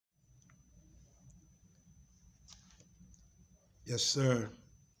Yes, sir.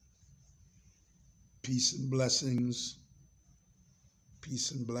 Peace and blessings.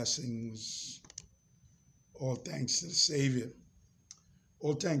 Peace and blessings. All thanks to the Savior.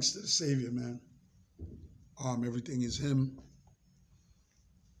 All thanks to the Savior, man. Everything is Him.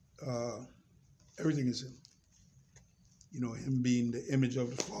 Everything is Him. You know, Him being the image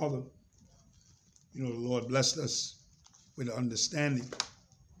of the Father. You know, the Lord blessed us with understanding.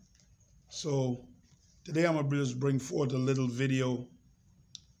 So today I'm going to just bring forth a little video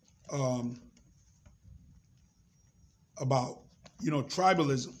about,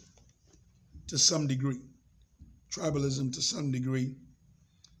 tribalism to some degree. Tribalism to some degree.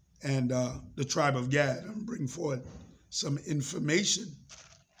 And the tribe of Gad. I'm going to bring forth some information.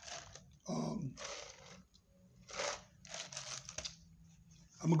 I'm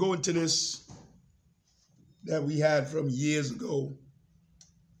going to go into this that we had from years ago.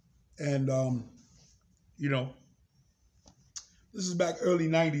 And, this is back early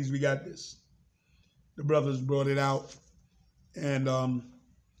 90s we got this. The brothers brought it out. And,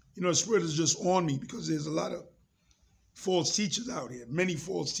 the Spirit is just on me because there's a lot of false teachers out here, many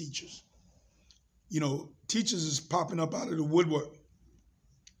false teachers. Teachers is popping up out of the woodwork,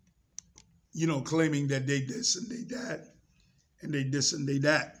 claiming that they this and they that, and they this and they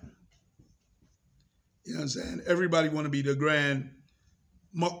that. You know what I'm saying? Everybody want to be the grand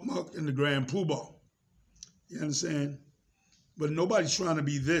muck and the grand poobah. You understand? But nobody's trying to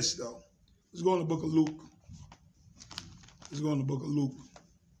be this, though. Let's go in the book of Luke. Let's go in the book of Luke.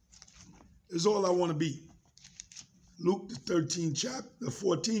 It's all I want to be. Luke, the 13th chapter, the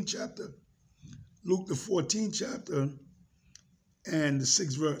 14th chapter. Luke, the 14th chapter, and the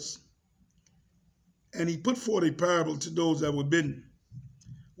 6th verse. And he put forth a parable to those that were bidden.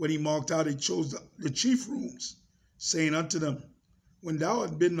 When he marked out, he chose the chief rooms, saying unto them, when thou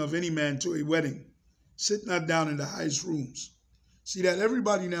art bidden of any man to a wedding, sit not down in the highest rooms. See that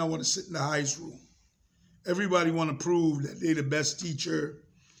everybody now want to sit in the highest room. Everybody want to prove that they the best teacher,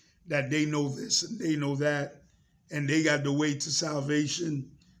 that they know this and they know that, and they got the way to salvation.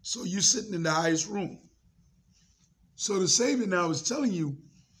 So you sitting in the highest room. So the Savior now is telling you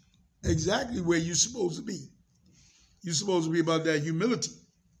exactly where you're supposed to be. You're supposed to be about that humility.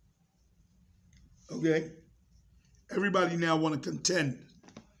 Okay? Everybody now want to contend.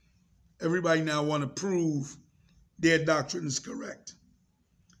 Everybody now want to prove their doctrine is correct.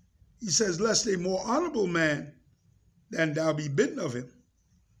 He says, lest a more honorable man than thou be bidden of him,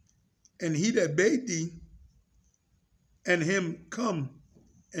 and he that bade thee, and him come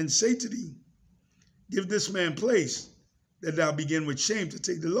and say to thee, give this man place, that thou begin with shame to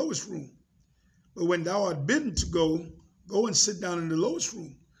take the lowest room. But when thou art bidden to go and sit down in the lowest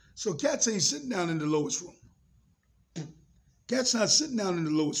room. So cats ain't sitting down in the lowest room. Cats not sitting down in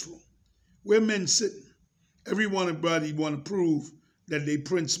the lowest room. Where men sitting. Everybody want to prove that they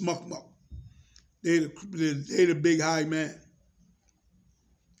Prince Muck. They the big high man.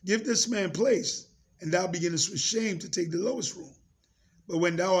 Give this man place, and thou beginnest with shame to take the lowest room. But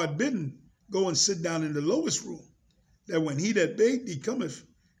when thou art bidden, go and sit down in the lowest room, that when he that bade thee cometh,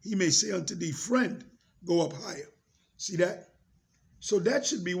 he may say unto thee, friend, go up higher. See that? So that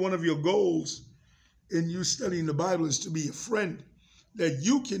should be one of your goals in you studying the Bible, is to be a friend, that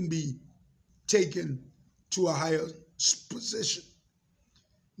you can be taken to a higher position.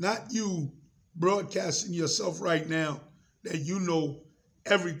 Not you broadcasting yourself right now that you know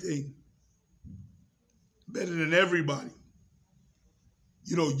everything better than everybody.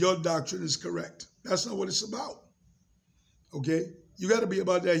 Your doctrine is correct. That's not what it's about. Okay? You got to be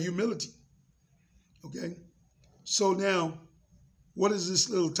about that humility. Okay? So now, what is this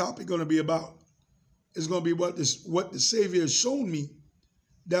little topic going to be about? It's going to be what the Savior has shown me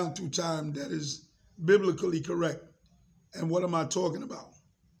down through time that is biblically correct. And what am I talking about?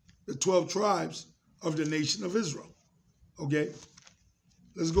 The 12 tribes of the nation of Israel. Okay?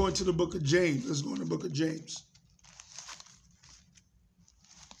 Let's go into the book of James. Let's go in the book of James.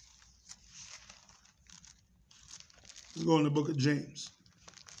 Let's go in the book of James.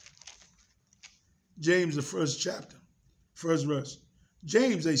 James, the first chapter, first verse.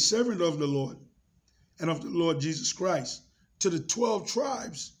 James, a servant of the Lord and of the Lord Jesus Christ, to the 12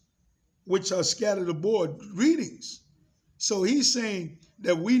 tribes which are scattered abroad, greetings. So he's saying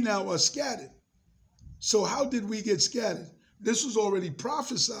that we now are scattered. So how did we get scattered? This was already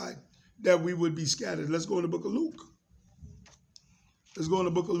prophesied that we would be scattered. Let's go in the book of Luke. Let's go in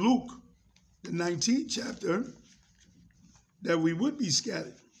the book of Luke, the 19th chapter, that we would be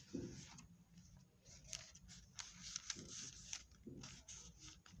scattered.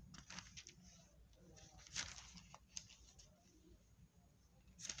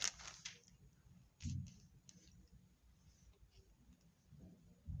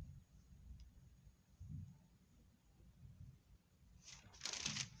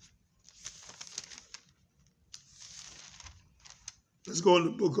 Let's go in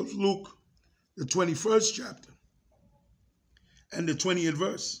the book of Luke, the 21st chapter, and the 20th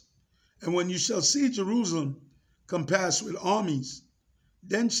verse. And when you shall see Jerusalem compassed with armies,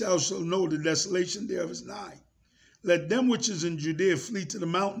 then shall know the desolation thereof is nigh. Let them which is in Judea flee to the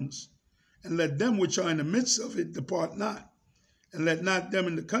mountains, and let them which are in the midst of it depart not, and let not them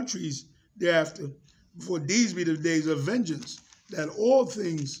in the countries thereafter, for these be the days of vengeance, that all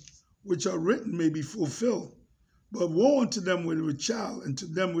things which are written may be fulfilled. But woe unto them with child, and to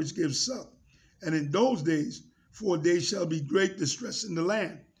them which give suck. And in those days, for there shall be great distress in the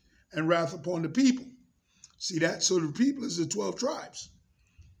land, and wrath upon the people. See that? So the people is the 12 tribes.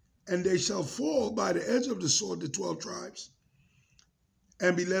 And they shall fall by the edge of the sword, the 12 tribes,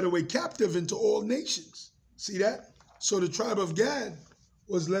 and be led away captive into all nations. See that? So the tribe of Gad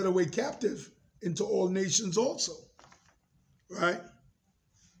was led away captive into all nations also. Right?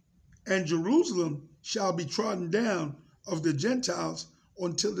 And Jerusalem shall be trodden down of the Gentiles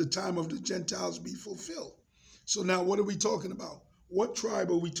until the time of the Gentiles be fulfilled. So now what are we talking about? What tribe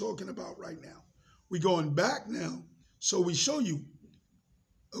are we talking about right now? We're going back now, so we show you,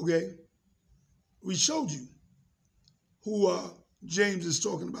 okay? We showed you who James is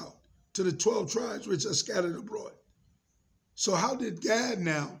talking about, to the 12 tribes which are scattered abroad. So how did Gad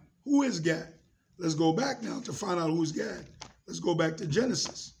now, who is Gad? Let's go back now to find out who's Gad. Let's go back to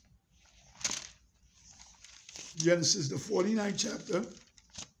Genesis. Genesis, the 49th chapter.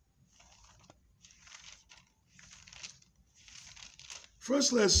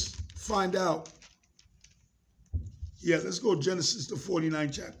 First, let's find out. Let's go Genesis, the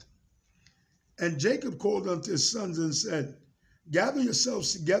 49th chapter. And Jacob called unto his sons and said, gather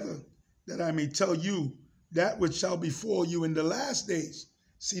yourselves together, that I may tell you that which shall befall you in the last days.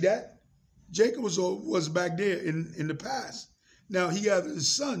 See that? Jacob was back there in the past. Now he gathered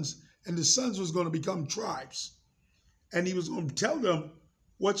his sons, and the sons was going to become tribes. And he was going to tell them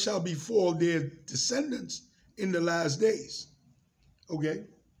what shall befall their descendants in the last days. Okay?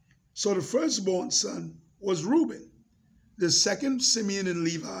 So the firstborn son was Reuben, the second Simeon and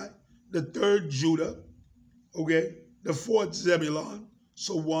Levi, the third Judah, okay? The fourth Zebulon.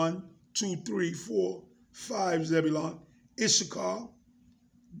 So 1, 2, 3, 4, 5 Zebulon. Issachar,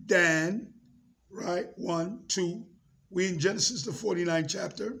 Dan, right? 1, 2. We in Genesis, the 49th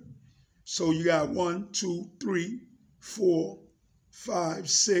chapter. So you got 1, 2, 3, 4, 5,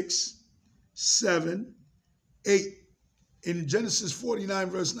 6, 7, 8. In Genesis 49,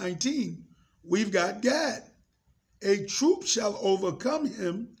 verse 19, we've got Gad. A troop shall overcome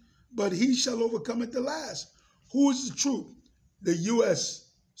him, but he shall overcome at the last. Who is the troop? The U.S.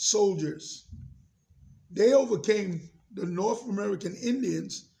 soldiers. They overcame the North American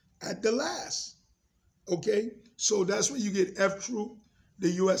Indians at the last. Okay? So that's where you get F Troop, the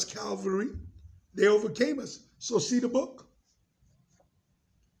U.S. Cavalry. They overcame us. So see the book?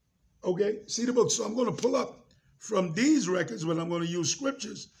 Okay? See the book. So I'm going to pull up from these records, but I'm going to use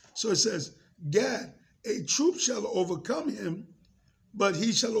scriptures. So it says, Gad, a troop shall overcome him, but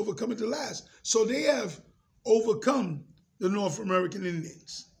he shall overcome at the last. So they have overcome the North American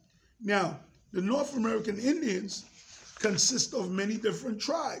Indians. Now, the North American Indians consist of many different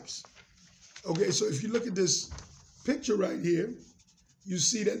tribes. Okay, so if you look at this picture right here, you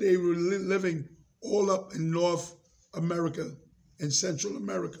see that they were living all up in North America and Central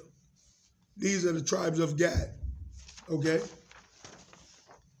America. These are the tribes of Gad. Okay?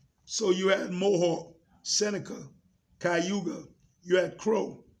 So you had Mohawk, Seneca, Cayuga, you had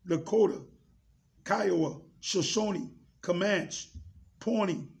Crow, Dakota, Kiowa, Shoshone, Comanche,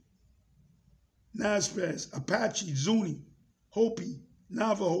 Pawnee, Nez Apache, Zuni, Hopi,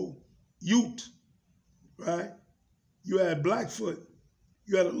 Navajo, Ute, right? You had Blackfoot,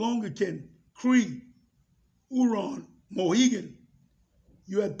 you had Algonquin, Cree, Huron, Mohegan,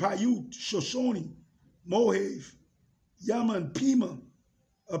 you had Paiute, Shoshone, Mohave, Yaman, Pima,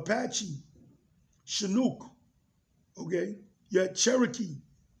 Apache, Chinook, okay? You had Cherokee,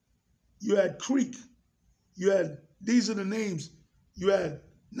 you had Creek, you had, these are the names, you had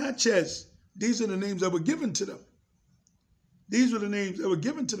Natchez, these are the names that were given to them. These were the names that were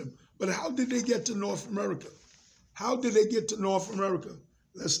given to them. But how did they get to North America? How did they get to North America?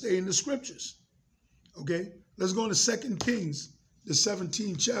 Let's stay in the scriptures, okay? Let's go into 2 Kings, the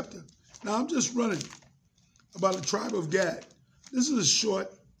 17th chapter. Now, I'm just running about the tribe of Gad. This is a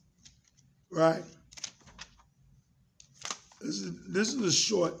short, right? This is a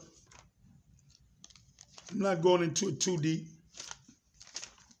short. I'm not going into it too deep.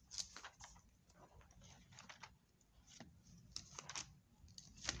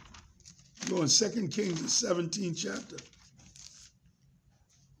 Go in 2 Kings, the 17th chapter.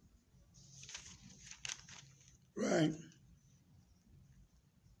 Right.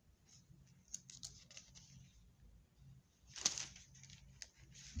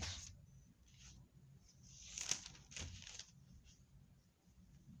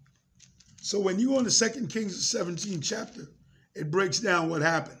 So when you go into 2 Kings, the 17th chapter, it breaks down what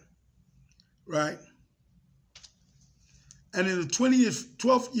happened, right? And in the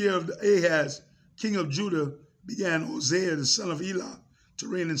 12th year of Ahaz, king of Judah, began Hosea, the son of Elah, to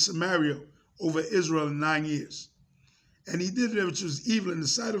reign in Samaria over Israel 9 years. And he did that which was evil in the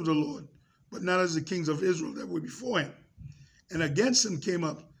sight of the Lord, but not as the kings of Israel that were before him. And against him came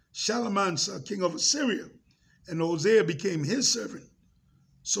up Shalmaneser, king of Assyria, and Hosea became his servant.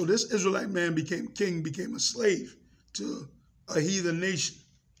 So this Israelite man became king, became a slave to a heathen nation,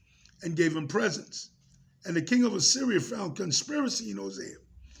 and gave him presents. And the king of Assyria found conspiracy in Hosea,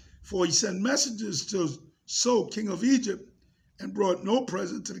 for he sent messengers to So, king of Egypt, and brought no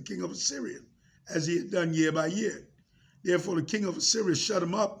present to the king of Assyria, as he had done year by year. Therefore the king of Assyria shut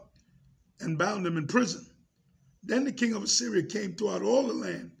him up and bound him in prison. Then the king of Assyria came throughout all the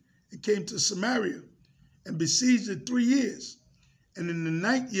land, and came to Samaria, and besieged it 3 years. And in the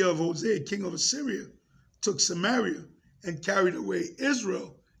 9th year of Hosea, king of Assyria, took Samaria, and carried away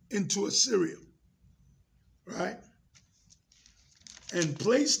Israel into Assyria, right? And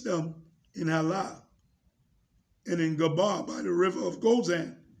placed them in Halah, and in Gabah by the river of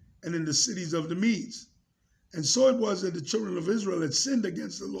Gozan, and in the cities of the Medes. And so it was that the children of Israel had sinned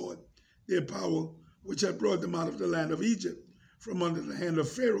against the Lord, their power, which had brought them out of the land of Egypt, from under the hand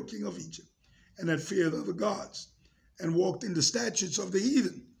of Pharaoh, king of Egypt, and had feared other gods, and walked in the statutes of the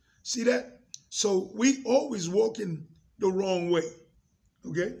heathen. See that? So we always walk in the wrong way,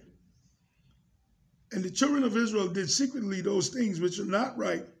 okay? And the children of Israel did secretly those things which were not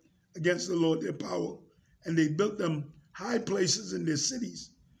right against the Lord their power, and they built them high places in their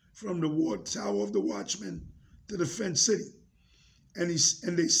cities, from the ward tower of the watchman to the fenced city. And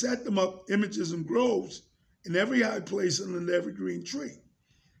they set them up images and groves in every high place and under every green tree.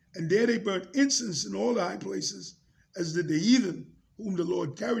 And there they burnt incense in all the high places, as did the heathen, whom the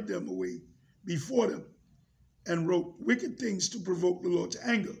Lord carried them away before them, and wrote wicked things to provoke the Lord to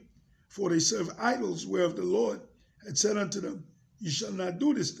anger. For they serve idols, whereof the Lord had said unto them, You shall not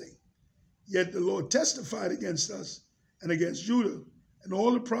do this thing. Yet the Lord testified against us and against Judah and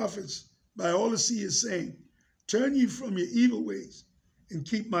all the prophets by all the seers, saying, Turn ye from your evil ways and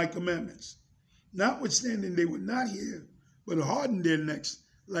keep my commandments. Notwithstanding, they would not hear, but hardened their necks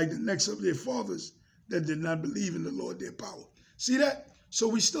like the necks of their fathers that did not believe in the Lord their power. See that? So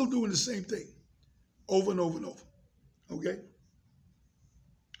we're still doing the same thing over and over and over. Okay?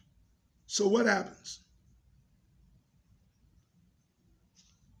 So what happens?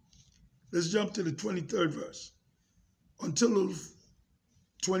 Let's jump to the 23rd verse. Until the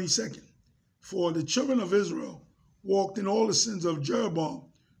 22nd. For the children of Israel walked in all the sins of Jeroboam,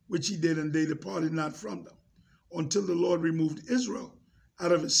 which he did, and they departed not from them, until the Lord removed Israel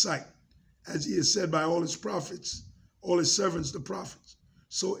out of his sight, as he has said by all his prophets, all his servants the prophets.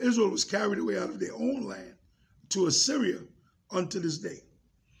 So Israel was carried away out of their own land to Assyria unto this day.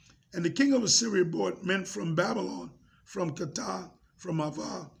 And the king of Assyria brought men from Babylon, from Katar, from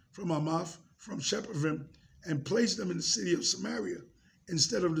Ava, from Hamath, from Shephavim, and placed them in the city of Samaria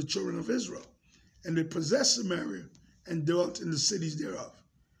instead of the children of Israel. And they possessed Samaria and dwelt in the cities thereof.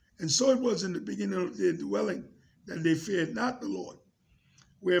 And so it was in the beginning of their dwelling that they feared not the Lord.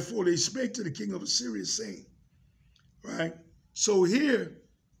 Wherefore they spake to the king of Assyria, saying, right? So here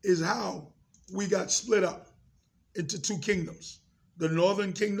is how we got split up into two kingdoms, the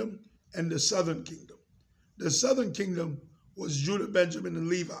northern kingdom and the southern kingdom. The southern kingdom was Judah, Benjamin, and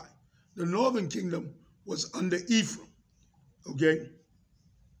Levi. The northern kingdom was under Ephraim, okay?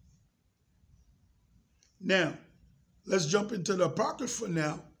 Now, let's jump into the Apocrypha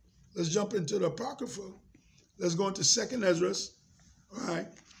now. Let's jump into the Apocrypha. Let's go into 2nd Ezra, all right,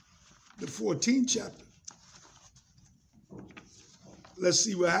 the 14th chapter. Let's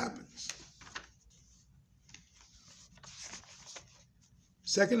see what happens.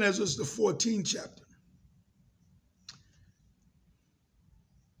 2nd Ezra, the 14th chapter.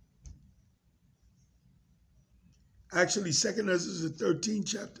 Actually, 2nd Ezra is the 13th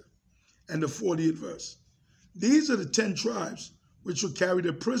chapter and the 40th verse. These are the 10 tribes which were carried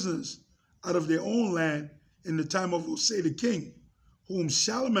as prisoners out of their own land in the time of Hosea the king, whom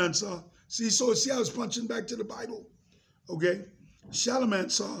Shalmaneser, see how it's punching back to the Bible, okay?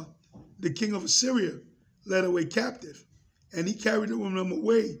 Shalmaneser, the king of Assyria, led away captive, and he carried them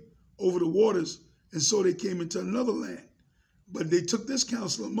away over the waters, and so they came into another land. But they took this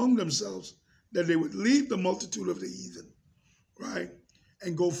counsel among themselves, that they would leave the multitude of the heathen, right,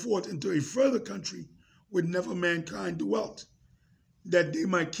 and go forth into a further country where never mankind dwelt, that they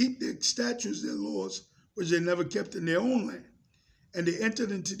might keep their statutes, their laws, which they never kept in their own land. And they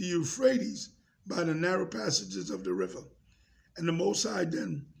entered into the Euphrates by the narrow passages of the river. And the Most High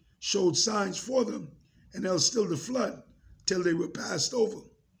then showed signs for them, and held still the flood till they were passed over.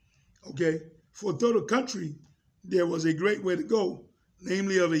 Okay? For through the country there was a great way to go,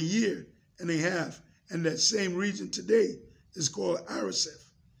 namely of a year and a half, and that same region today is called Araseth.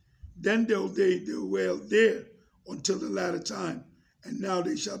 Then they dwell there until the latter time, and now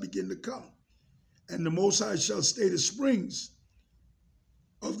they shall begin to come. And the Most High shall stay the springs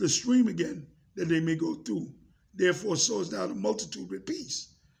of the stream again, that they may go through. Therefore sowest thou the multitude with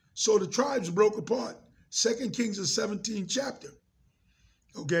peace. So the tribes broke apart. 2 Kings, the 17th chapter.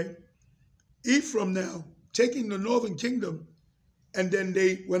 Okay? Ephraim now, taking the northern kingdom, and then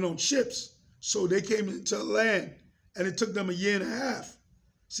they went on ships. So they came into the land, and it took them a year and a half.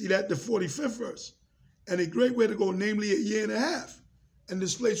 See that? The 45th verse. And a great way to go, namely a year and a half. And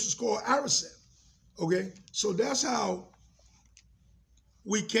this place was called Araseth. Okay? So that's how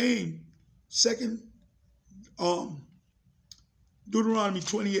we came. Deuteronomy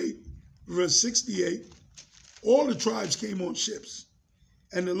 28, verse 68. All the tribes came on ships.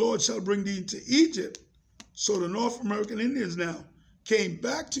 And the Lord shall bring thee into Egypt. So the North American Indians now came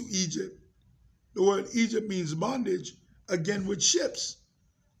back to Egypt. The word Egypt means bondage, again with ships,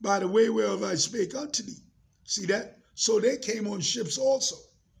 by the way whereof I spake unto thee. See that? So they came on ships also.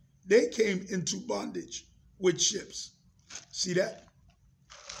 They came into bondage with ships. See that?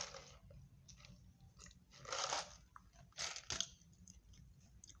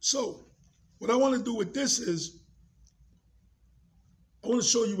 So what I want to do with this is I want to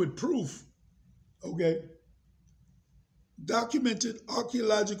show you with proof, okay, documented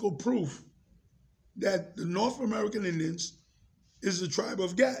archaeological proof that the North American Indians is the tribe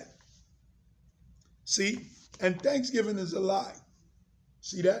of Gad. See? And Thanksgiving is a lie.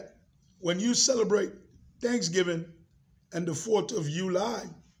 See that? When you celebrate Thanksgiving and the 4th of July,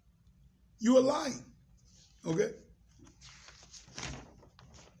 you are lying. Okay?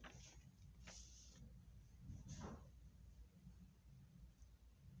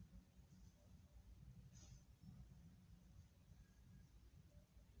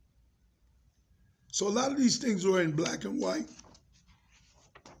 So a lot of these things were in black and white,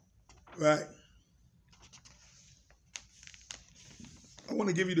 right? I want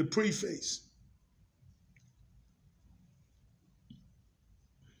to give you the preface.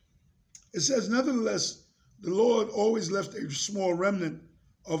 It says, nevertheless, the Lord always left a small remnant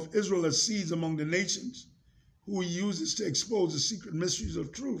of Israel as seeds among the nations, who he uses to expose the secret mysteries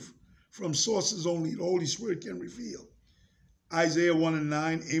of truth from sources only the Holy Spirit can reveal. Isaiah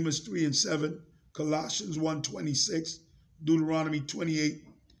 1:9, Amos 3:7, Colossians 1:26, Deuteronomy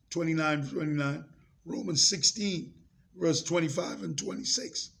 28:29-29, Romans 16, verse 25 and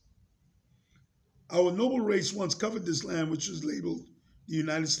 26. Our noble race once covered this land, which was labeled the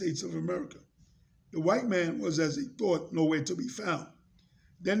United States of America. The white man was, as he thought, nowhere to be found.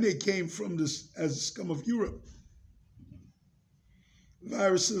 Then they came from this as the scum of Europe.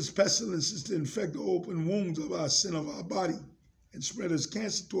 Viruses, pestilences to infect the open wounds of our sin of our body and spread as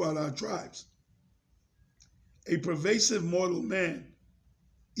cancer throughout our tribes. A pervasive mortal man,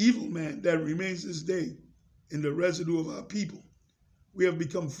 evil man that remains this day in the residue of our people. We have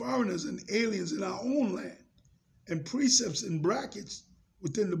become foreigners and aliens in our own land, and precepts in brackets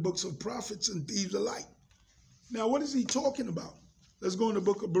within the books of prophets and thieves alike. Now, what is he talking about? Let's go in the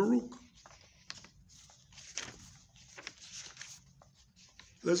book of Baruch.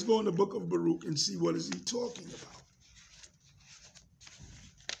 Let's go in the book of Baruch and see what is he talking about.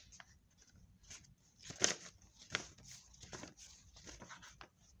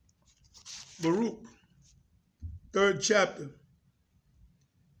 Baruch, 3rd chapter.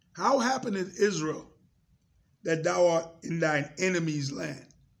 How happened in Israel that thou art in thine enemy's land?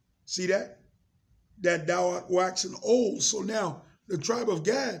 See that? That thou art waxen old. So now the tribe of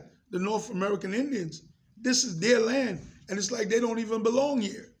Gad, the North American Indians, this is their land, and it's like they don't even belong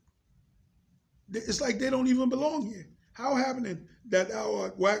here. It's like they don't even belong here. How happened that thou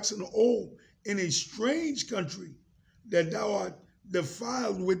art waxen old in a strange country, that thou art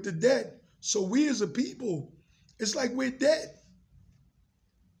defiled with the dead? So we as a people, it's like we're dead.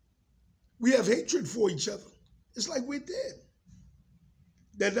 We have hatred for each other. It's like we're dead.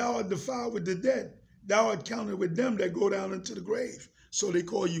 That thou art defiled with the dead. Thou art counted with them that go down into the grave. So they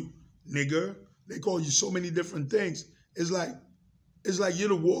call you nigger. They call you so many different things. It's like you're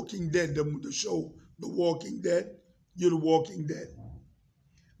the Walking Dead, the show, The Walking Dead. You're the Walking Dead.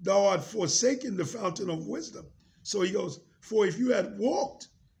 Thou art forsaken the fountain of wisdom. So he goes, for if you had walked,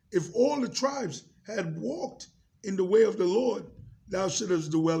 if all the tribes had walked in the way of the Lord, thou shouldst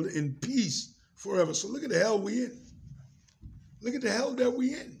dwell in peace forever. So look at the hell we in. Look at the hell that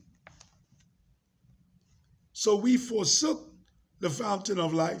we in. So we forsook the fountain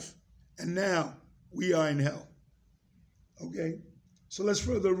of life, and now we are in hell. Okay? So let's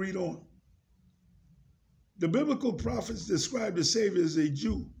further read on. The biblical prophets describe the Savior as a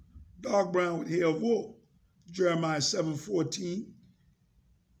Jew, dark brown with hair of wool. Jeremiah 7:14,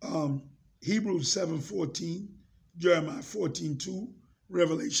 Hebrews 7:14, Jeremiah 14:2,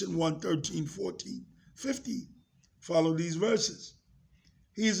 Revelation 1:13, 14, 15. Follow these verses.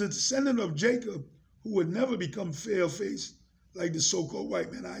 He is a descendant of Jacob who would never become pale-faced like the so-called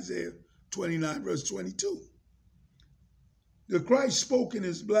white man, Isaiah 29, verse 22. The Christ spoke to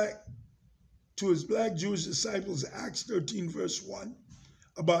his black Jewish disciples, Acts 13, verse 1,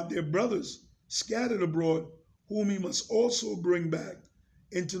 about their brothers scattered abroad, whom he must also bring back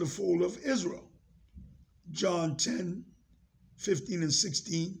into the fold of Israel. John 10, 15 and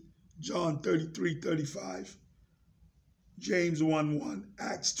 16, John 33, 35, James 1, 1,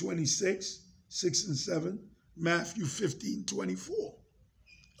 Acts 26, 6 and 7, Matthew 15, 24.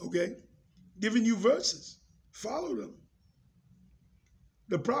 Okay? Giving you verses. Follow them.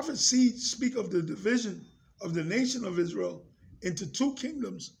 The prophets speak of the division of the nation of Israel into two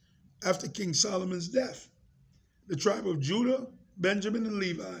kingdoms after King Solomon's death. The tribe of Judah, Benjamin, and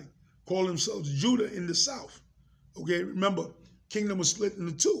Levi call themselves Judah in the south. Okay, remember, kingdom was split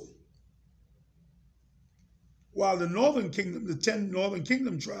into two. While the northern kingdom, the 10 northern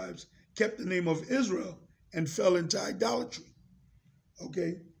kingdom tribes, kept the name of Israel and fell into idolatry.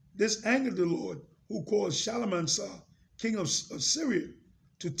 Okay, this angered the Lord, who caused Shalmaneser, king of Syria,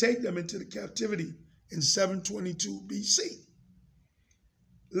 to take them into the captivity in 722 BC.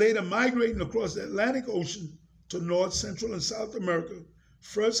 Later migrating across the Atlantic Ocean to North, Central, and South America,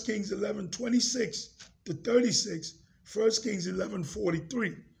 1 Kings 11:26 to 36, 1 Kings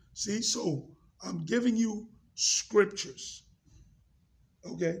 11:43. See, so I'm giving you scriptures.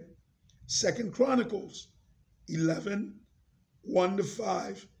 Okay? 2 Chronicles 11, 1 to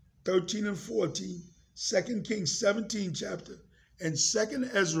 5, 13 and 14, 2 Kings 17 chapter, and 2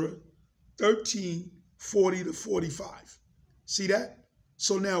 Ezra 13, 40 to 45. See that?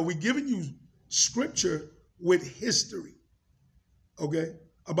 So now we're giving you scripture with history, okay,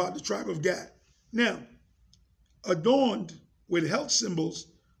 about the tribe of Gad. Now, adorned with health symbols,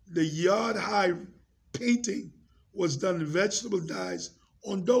 the yard-high painting was done in vegetable dyes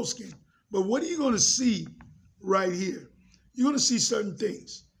on doeskin. But what are you going to see right here? You're going to see certain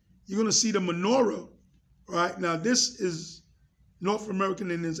things. You're going to see the menorah, right? Now, this is North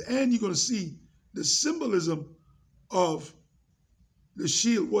American Indians, and you're going to see the symbolism of the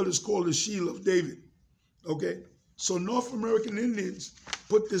shield, what is called the shield of David, okay? So North American Indians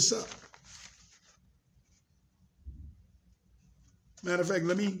put this up. Matter of fact,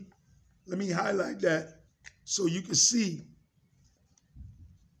 let me highlight that so you can see.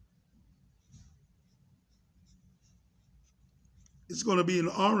 It's going to be in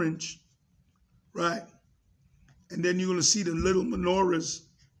orange, right? And then you're going to see the little menorahs.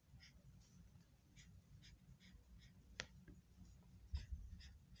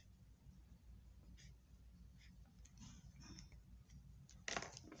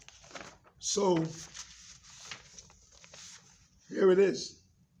 So here it is.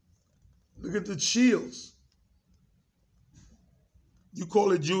 Look at the shields. You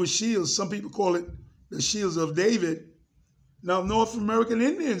call it Jewish shields. Some people call it the shields of David. Now, North American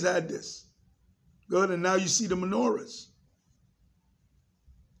Indians had this. Good, and now you see the menorahs.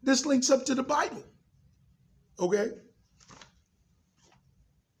 This links up to the Bible, okay?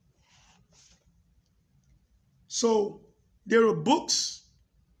 So there are books,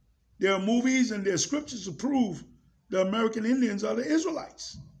 there are movies, and there are scriptures to prove the American Indians are the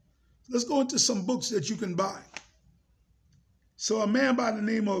Israelites. Let's go into some books that you can buy. So a man by the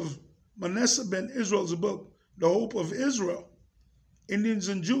name of Manasseh ben Israel's book, The Hope of Israel, Indians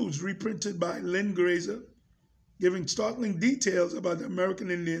and Jews, reprinted by Lynn Grazer, giving startling details about the American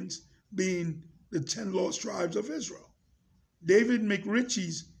Indians being the 10 lost tribes of Israel. David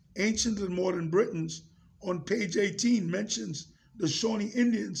McRitchie's Ancient and Modern Britons on page 18 mentions the Shawnee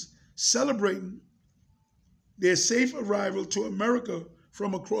Indians celebrating their safe arrival to America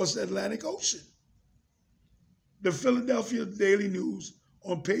from across the Atlantic Ocean. The Philadelphia Daily News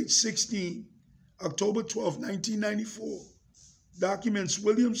on page 16, October 12, 1994, documents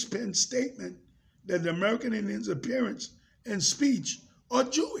William Penn's statement that the American Indians' appearance and speech are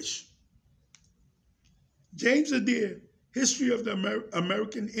Jewish. James Adair, History of the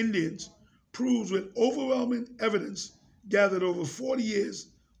American Indians, proves with overwhelming evidence gathered over 40 years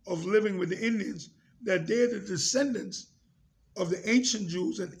of living with the Indians that they're the descendants of the ancient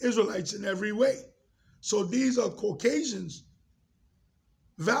Jews and Israelites in every way. So these are Caucasians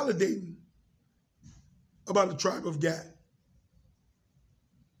validating about the tribe of Gad.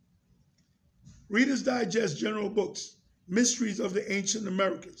 Reader's Digest General Books, Mysteries of the Ancient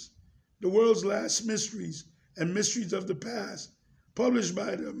Americas, The World's Last Mysteries and Mysteries of the Past, published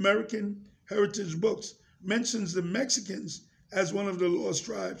by the American Heritage Books, mentions the Mexicans as one of the lost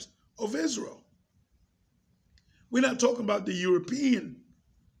tribes of Israel. We're not talking about the European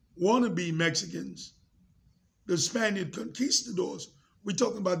wannabe Mexicans, the Spaniard conquistadors. We're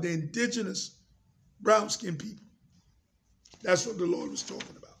talking about the indigenous brown-skinned people. That's what the Lord was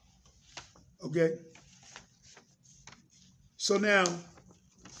talking about. Okay? So now,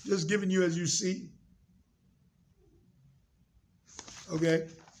 just giving you as you see. Okay?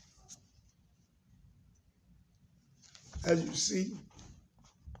 As you see.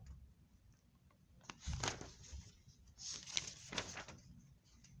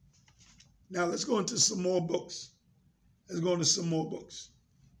 Now let's go into some more books. Let's go into some more books.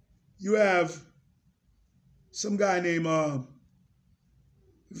 You have some guy named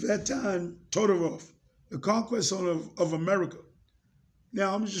Vaten Todorov, The Conquest of America.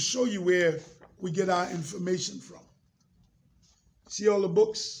 Now I'm going to just show you where we get our information from. See all the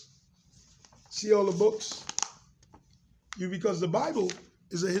books? See all the books? Because the Bible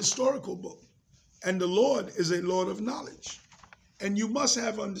is a historical book, and the Lord is a Lord of knowledge, and you must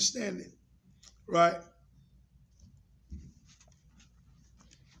have understanding. Right?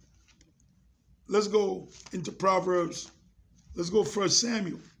 Let's go into Proverbs. Let's go 1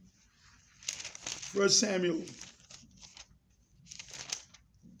 Samuel. 1 Samuel.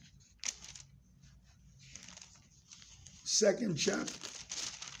 Second chapter.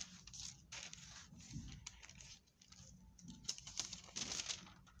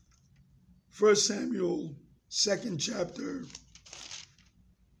 First Samuel, second chapter.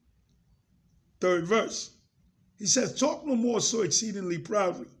 Third verse, he says, talk no more so exceedingly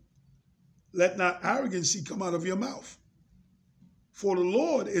proudly. Let not arrogancy come out of your mouth. For the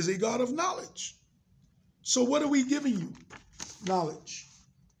Lord is a God of knowledge. So what are we giving you? Knowledge.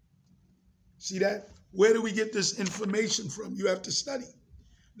 See that? Where do we get this information from? You have to study.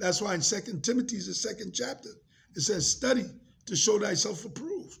 That's why in 2 Timothy, the second chapter, it says, study to show thyself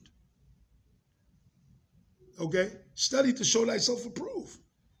approved. Okay? Study to show thyself approved.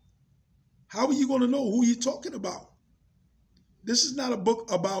 How are you going to know who you're talking about? This is not a book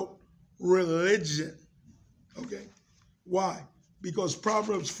about religion. Okay? Why? Because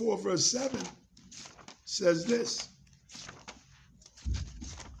Proverbs 4 verse 7 says this.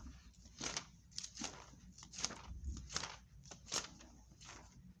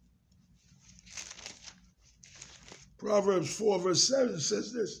 Proverbs 4 verse 7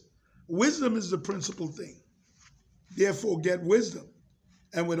 says this. Wisdom is the principal thing. Therefore get wisdom.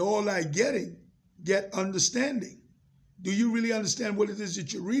 And with all thy getting, get understanding. Do you really understand what it is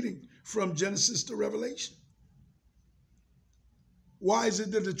that you're reading from Genesis to Revelation? Why is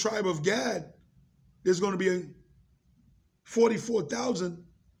it that the tribe of Gad, there's going to be 44,000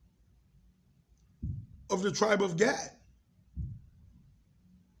 of the tribe of Gad?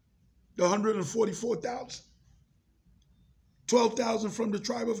 The 144,000. 12,000 from the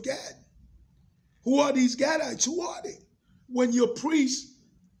tribe of Gad. Who are these Gadites? Who are they? When your priest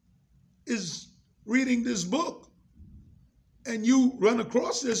is reading this book and you run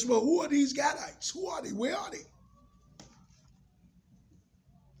across this, well, who are these Gadites? Who are they? Where are they?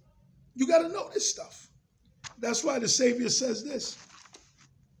 You got to know this stuff. That's why the Savior says this.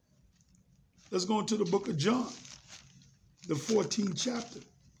 Let's go into the book of John, the 14th chapter.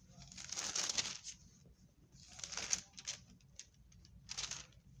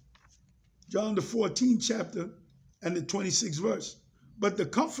 John, the 14th chapter and the 26th verse. But the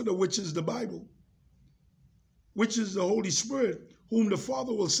Comforter, which is the Bible, which is the Holy Spirit, whom the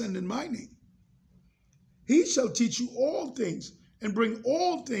Father will send in my name, he shall teach you all things and bring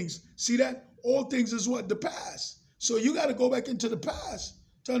all things. See that? All things is what? The past. So you got to go back into the past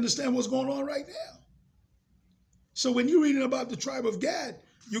to understand what's going on right now. So when you're reading about the tribe of Gad,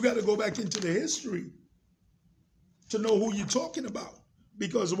 you got to go back into the history to know who you're talking about.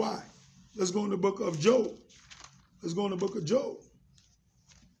 Because why? Let's go in the book of Job. Let's go in the book of Job.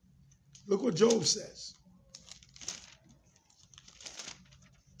 Look what Job says.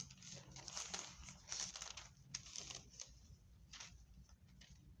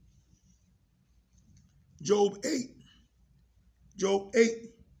 Job 8. Job 8,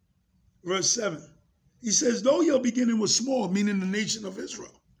 verse 7. He says, though your beginning was small, meaning the nation of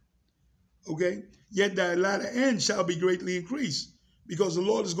Israel, okay, yet thy latter end shall be greatly increased, because the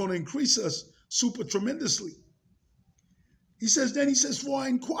Lord is going to increase us super tremendously. He says, for I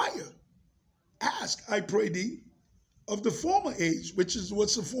inquire, ask, I pray thee, of the former age, which is,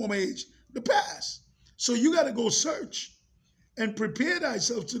 what's the former age? The past. So you got to go search and prepare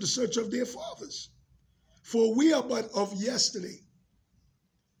thyself to the search of their fathers. For we are but of yesterday.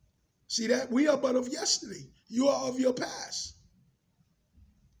 See that? We are but of yesterday. You are of your past.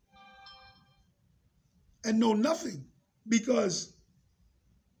 And know nothing, because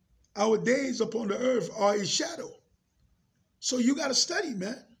our days upon the earth are a shadow. So you got to study,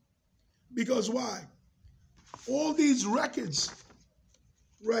 man. Because why? All these records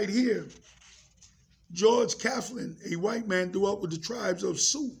right here. George Claflin, a white man, dwelt with the tribes of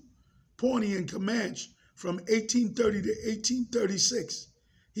Sioux, Pawnee, and Comanche from 1830 to 1836.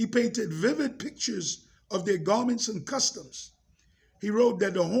 He painted vivid pictures of their garments and customs. He wrote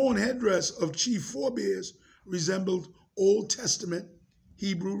that the horn headdress of chief forebears resembled Old Testament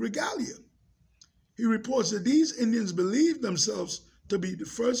Hebrew regalia. He reports that these Indians believed themselves to be the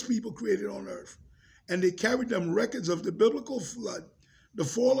first people created on earth, and they carried them records of the biblical flood, the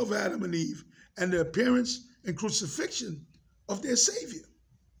fall of Adam and Eve, and the appearance and crucifixion of their Savior.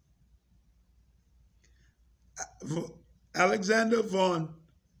 Alexander von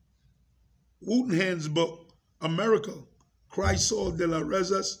Woutenhand's book, America, Crisol de las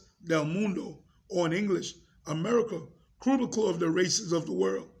Razas del Mundo, or in English, America, Chronicle of the Races of the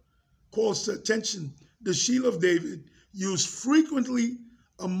World, calls to attention the Shield of David used frequently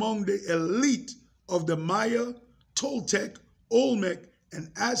among the elite of the Maya, Toltec, Olmec, and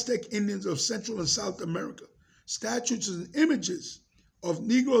Aztec Indians of Central and South America. Statues and images of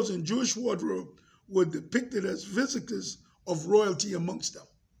Negroes in Jewish wardrobe were depicted as visitors of royalty amongst them.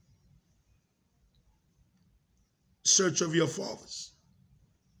 Search of your fathers.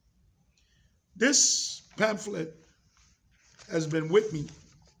 This pamphlet has been with me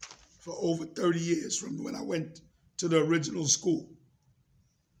for over 30 years from when I went to the original school.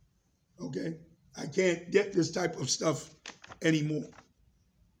 Okay? I can't get this type of stuff anymore.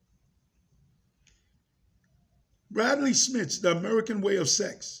 Bradley Smith's The American Way of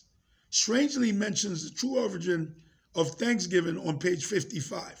Sex strangely mentions the true origin of Thanksgiving on page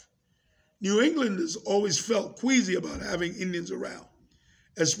 55. New Englanders always felt queasy about having Indians around,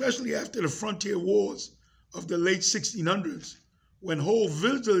 especially after the frontier wars of the late 1600s, when whole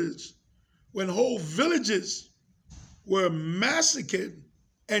villages were massacred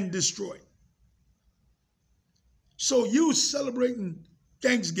and destroyed. So you celebrating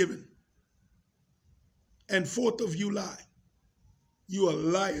Thanksgiving and 4th of July, you a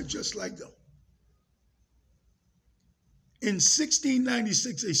liar just like them. In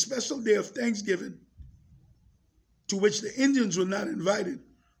 1696, a special day of Thanksgiving, to which the Indians were not invited,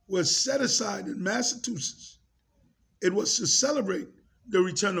 was set aside in Massachusetts. It was to celebrate the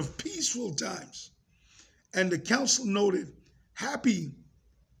return of peaceful times. And the council noted, happy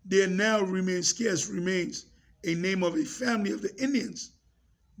there now remains a name of a family of the Indians,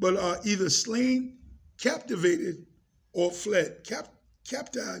 but are either slain, captivated, or fled,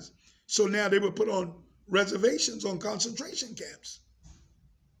 captized. So now they were put on reservations on concentration camps.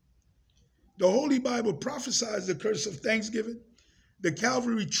 The Holy Bible prophesies the curse of Thanksgiving, the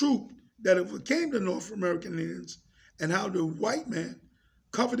cavalry troop that overcame the North American Indians, and how the white man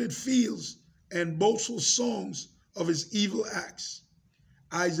coveted fields and boastful songs of his evil acts.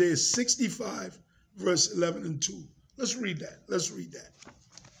 Isaiah 65, verse 11 and 2. Let's read that. Let's read that.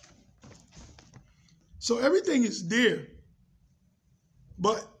 So everything is there,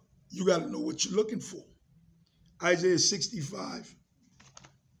 but you got to know what you're looking for. Isaiah 65.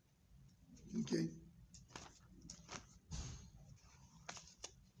 Okay.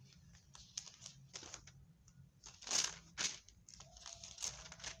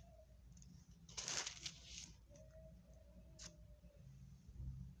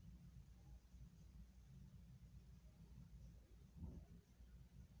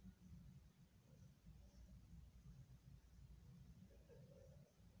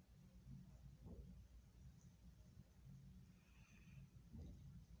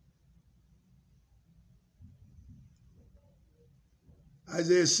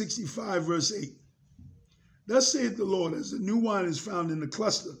 Isaiah 65, verse 8. Thus saith the Lord, as the new wine is found in the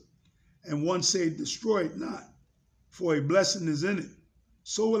cluster, and one saith, destroy it not, for a blessing is in it.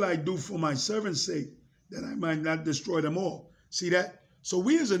 So will I do for my servant's sake, that I might not destroy them all. See that? So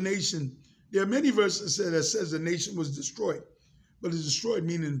we as a nation, there are many verses that says the nation was destroyed, but it's destroyed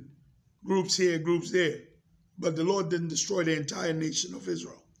meaning groups here, groups there. But the Lord didn't destroy the entire nation of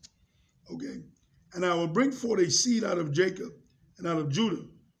Israel. Okay? And I will bring forth a seed out of Jacob, and out of Judah,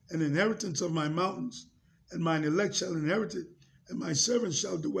 an inheritance of my mountains, and mine elect shall inherit it, and my servants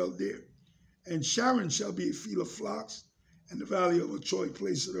shall dwell there. And Sharon shall be a field of flocks, and the valley of a choice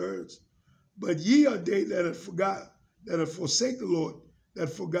place of the herds. But ye are they that have forsake the Lord, that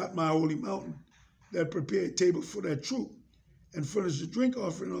forgot my holy mountain, that prepare a table for their troop, and furnish the drink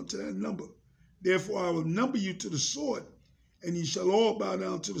offering unto that number. Therefore I will number you to the sword, and ye shall all bow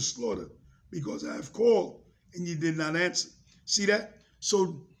down to the slaughter, because I have called, and ye did not answer. See that?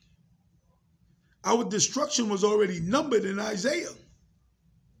 So our destruction was already numbered in Isaiah.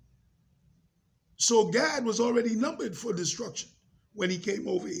 So Gad was already numbered for destruction when he came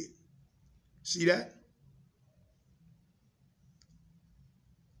over here. See that?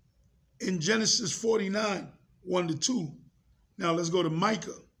 In Genesis 49, 1-2. Now let's go to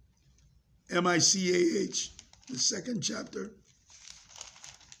Micah, M-I-C-A-H, the 2nd chapter.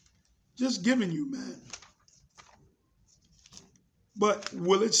 Just giving you, man. But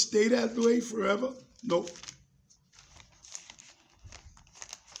will it stay that way forever? Nope.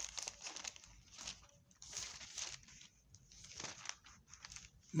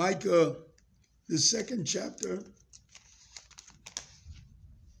 Micah, the 2nd chapter,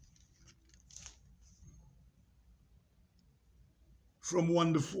 from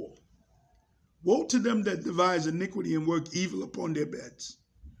 1-4. Woe to them that devise iniquity and work evil upon their beds.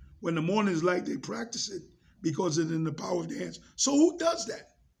 When the morning is light, they practice it, because it is in the power of their hands. So who does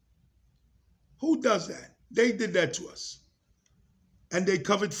that? Who does that? They did that to us. And they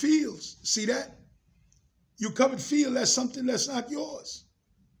covered fields. See that? You covered field, that's something that's not yours.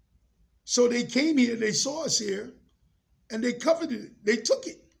 So they came here, they saw us here, and they covered it. They took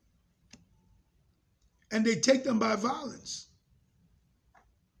it. And they take them by violence.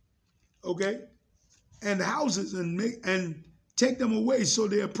 Okay? And houses, and take them away. So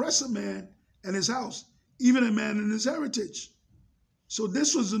they oppress a man and his house, even a man and his heritage. So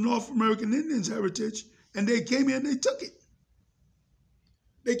this was the North American Indians' heritage, and they came here and they took it.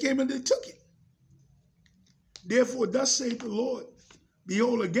 They came and they took it. Therefore, thus saith the Lord,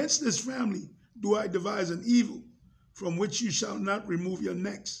 behold, against this family do I devise an evil, from which you shall not remove your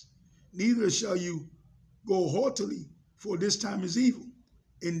necks, neither shall you go haughtily, for this time is evil.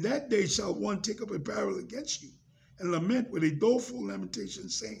 In that day shall one take up apparel against you, and lament with a doleful lamentation,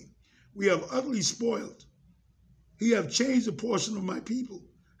 saying, we have utterly spoiled. He have changed a portion of my people.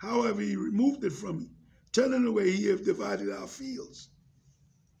 However, he removed it from me. Turning away, he have divided our fields.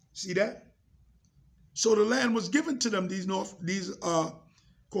 See that? So the land was given to them, these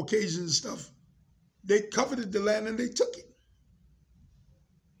Caucasians and stuff. They coveted the land and they took it.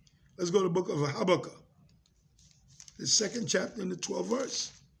 Let's go to the book of Habakkuk, the 2nd chapter and the 12th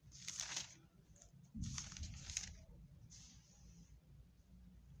verse.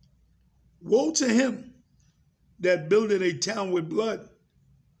 Woe to him that builded a town with blood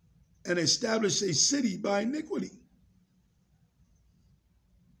and established a city by iniquity.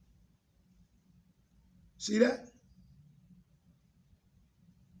 See that?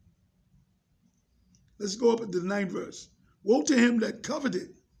 Let's go up at the 9th verse. Woe to him that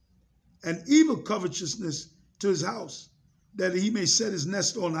coveted an evil covetousness to his house, that he may set his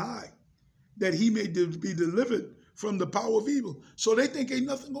nest on high, that he may be delivered from the power of evil. So they think ain't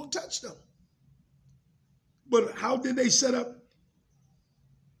nothing gonna touch them. But how did they set up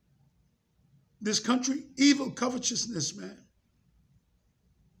this country? Evil covetousness, man.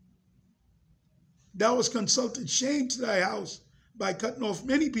 Thou hast consulted shame to thy house by cutting off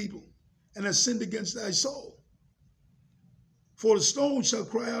many people, and hast sinned against thy soul. For the stone shall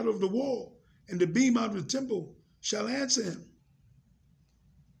cry out of the wall, and the beam out of the temple shall answer him.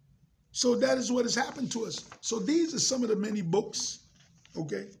 So that is what has happened to us. So these are some of the many books,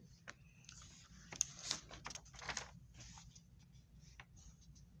 okay?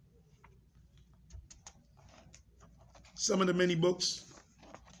 Some of the many books.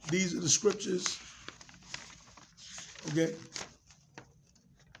 These are the scriptures. Okay?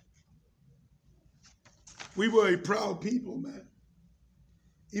 We were a proud people, man.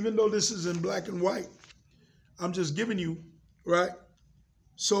 Even though this is in black and white, I'm just giving you, right?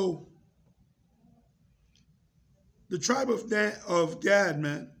 So, the tribe of Gad,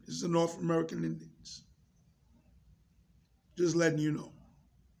 man, is the North American Indians. Just letting you know.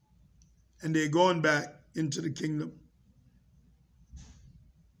 And they're going back into the kingdom.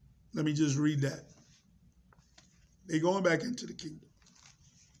 Let me just read that. They're going back into the kingdom.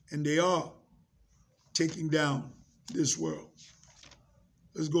 And they are taking down this world.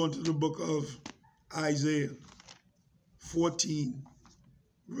 Let's go into the book of Isaiah 14,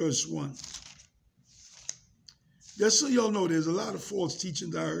 verse 1. Just so y'all know, there's a lot of false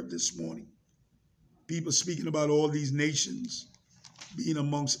teachings I heard this morning. People speaking about all these nations being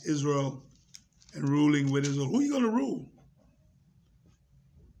amongst Israel and ruling with Israel. Who are you going to rule?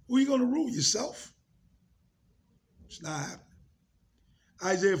 Who are you going to rule? Yourself? It's not happening.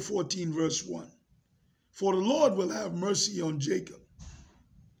 Isaiah 14, verse 1. For the Lord will have mercy on Jacob.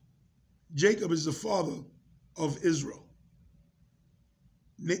 Jacob is the father of Israel.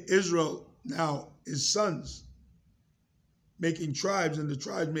 Israel now is sons, making tribes, and the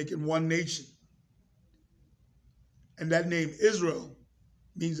tribes making one nation. And that name Israel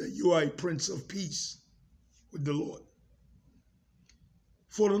means that you are a prince of peace with the Lord.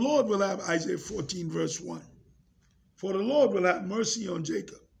 For the Lord will have, Isaiah 14 verse 1, for the Lord will have mercy on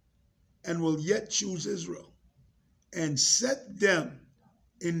Jacob and will yet choose Israel and set them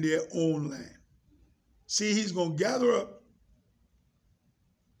in their own land. See, he's going to gather up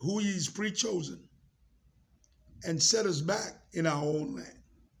who he's pre-chosen and set us back in our own land.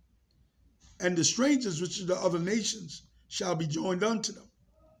 And the strangers, which are the other nations, shall be joined unto them.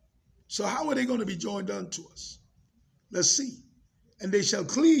 So how are they going to be joined unto us? Let's see. And they shall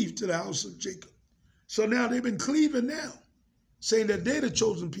cleave to the house of Jacob. So now they've been cleaving now, saying that they're the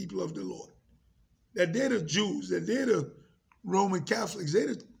chosen people of the Lord, that they're the Jews, that they're the Roman Catholics.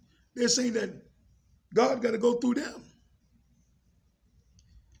 They're saying that God got to go through them.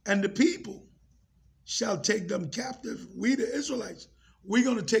 And the people shall take them captive. We, the Israelites, we're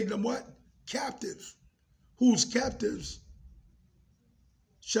going to take them what? Captive. Whose captives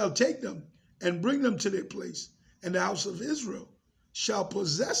shall take them and bring them to their place. And the house of Israel shall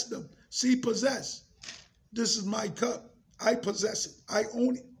possess them. See, possess. This is my cup. I possess it. I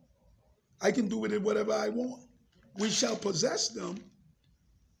own it. I can do with it whatever I want. We shall possess them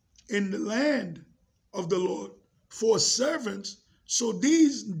in the land of the Lord for servants. So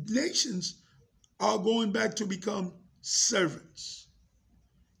these nations are going back to become servants.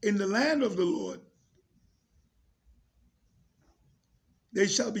 In the land of the Lord, they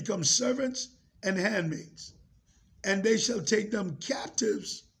shall become servants and handmaids, and they shall take them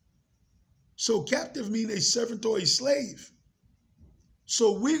captives. So captive means a servant or a slave.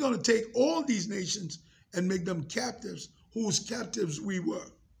 So we're going to take all these nations and make them captives, whose captives we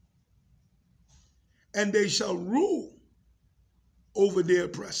were. And they shall rule over their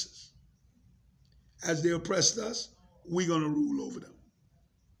oppressors. As they oppressed us, we're going to rule over them.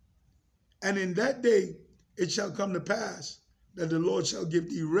 And in that day it shall come to pass that the Lord shall give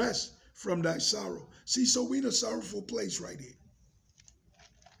thee rest from thy sorrow. See, so we're in a sorrowful place right here.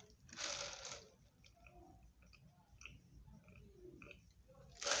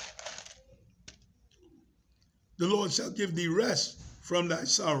 The Lord shall give thee rest from thy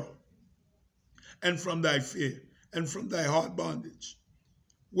sorrow, and from thy fear, and from thy hard bondage,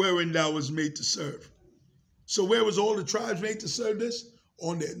 wherein thou was made to serve. So where was all the tribes made to serve this?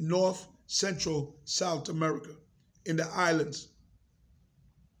 On the North, Central, South America, in the islands.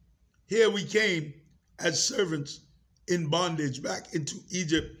 Here we came as servants in bondage back into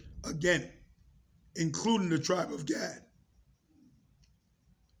Egypt again, including the tribe of Gad.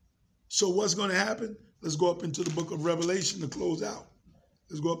 So what's going to happen? Let's go up into the book of Revelation to close out.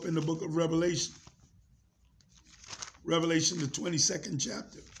 Let's go up in the book of Revelation. Revelation, the 22nd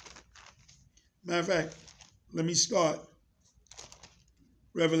chapter. Matter of fact, let me start.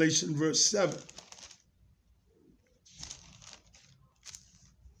 Revelation verse 7.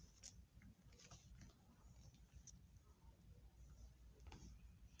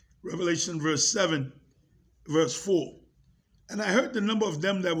 Revelation verse 7, verse 4. And I heard the number of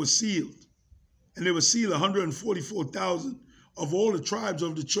them that were sealed, and they were sealed 144,000 of all the tribes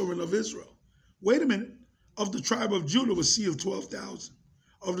of the children of Israel. Wait a minute. Of the tribe of Judah was sealed 12,000.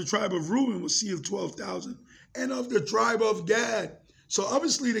 Of the tribe of Reuben was sealed 12,000. And of the tribe of Gad. So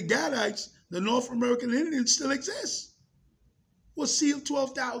obviously the Gadites, the North American Indians, still exist. Was sealed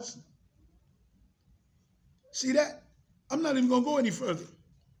 12,000. See that? I'm not even going to go any further.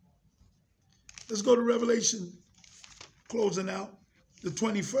 Let's go to Revelation, closing out the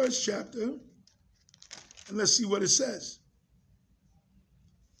 21st chapter, and let's see what it says.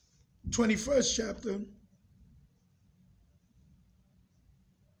 21st chapter.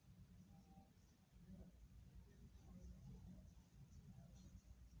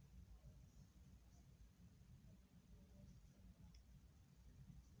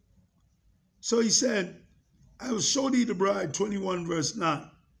 So he said, I will show thee the bride, 21 verse 9.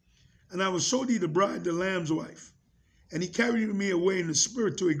 And I will show thee the bride, the Lamb's wife. And he carried me away in the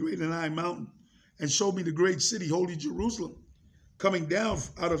spirit to a great and high mountain, and showed me the great city, holy Jerusalem, coming down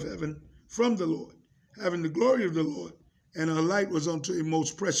out of heaven from the Lord, having the glory of the Lord. And her light was unto a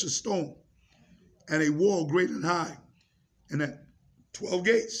most precious stone, and a wall great and high, and had 12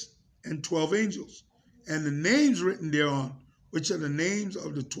 gates, and 12 angels, and the names written thereon, which are the names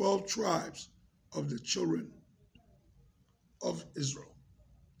of the 12 tribes of the children of Israel.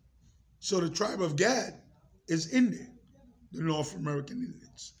 So the tribe of Gad is in there, the North American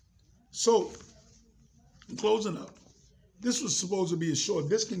Indians. So, in closing up, this was supposed to be a short.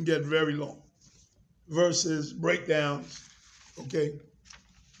 This can get very long. Verses, breakdowns, okay?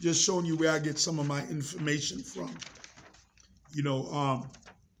 Just showing you where I get some of my information from. You know,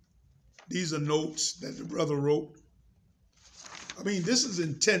 these are notes that the brother wrote. I mean, this is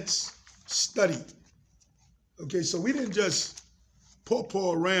intense study. Okay, so we didn't just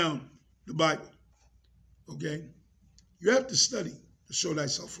paw around the Bible. Okay, you have to study to show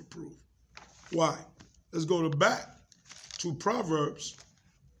thyself approved. Why? Let's go back to Proverbs,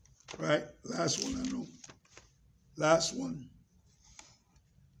 right? Last one, I know. Last one.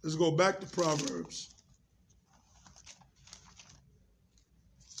 Let's go back to Proverbs.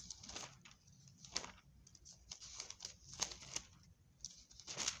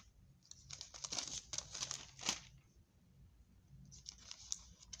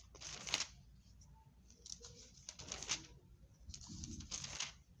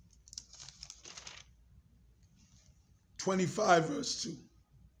 (25) verse 2.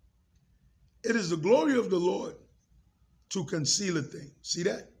 It is the glory of the Lord to conceal a thing. See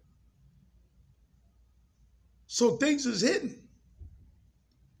that? So things is hidden.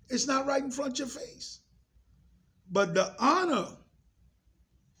 It's not right in front of your face. But the honor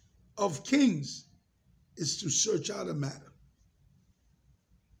of kings is to search out a matter.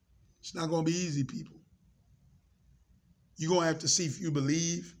 It's not going to be easy, people. You're going to have to see if you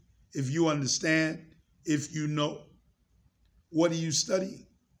believe, if you understand, if you know. What are you studying?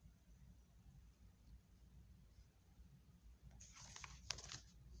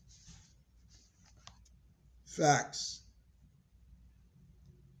 Facts.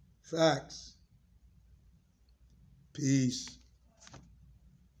 Facts. Peace.